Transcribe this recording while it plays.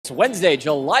It's Wednesday,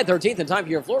 July 13th, and time for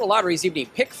your Florida Lottery's evening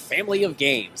pick family of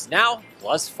games. Now,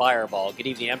 plus Fireball. Good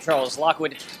evening, I'm Charles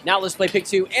Lockwood. Now let's play Pick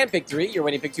 2 and Pick 3. Your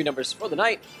winning Pick 2 numbers for the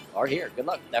night are here. Good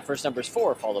luck. That first number is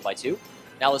 4, followed by 2.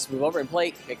 Now let's move over and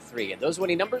play Pick 3. And those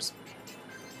winning numbers,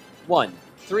 1,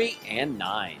 3, and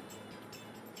 9.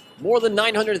 More than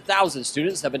 900,000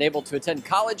 students have been able to attend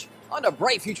college on a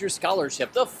Bright Future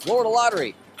Scholarship, the Florida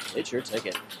Lottery. It's your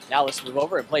ticket. Now let's move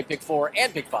over and play Pick 4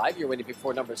 and Pick 5. Your winning Pick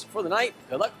 4 numbers for the night.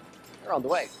 Good luck. They're on the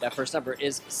way. That first number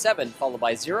is 7, followed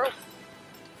by 0,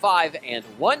 5, and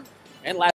 1. And last